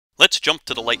jump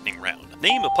to the lightning round.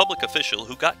 Name a public official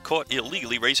who got caught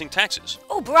illegally raising taxes.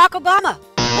 Oh, Barack Obama.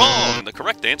 Wrong! The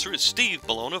correct answer is Steve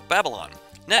Bellone of Babylon.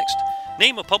 Next,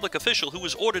 name a public official who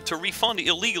was ordered to refund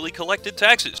illegally collected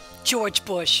taxes. George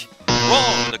Bush.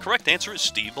 Wrong! The correct answer is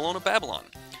Steve Bellone of Babylon.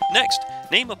 Next,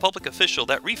 name a public official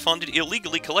that refunded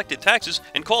illegally collected taxes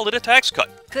and called it a tax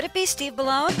cut. Could it be Steve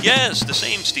Bellone? Yes, the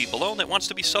same Steve Bellone that wants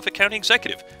to be Suffolk County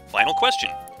Executive. Final question.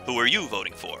 Who are you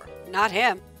voting for? Not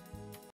him.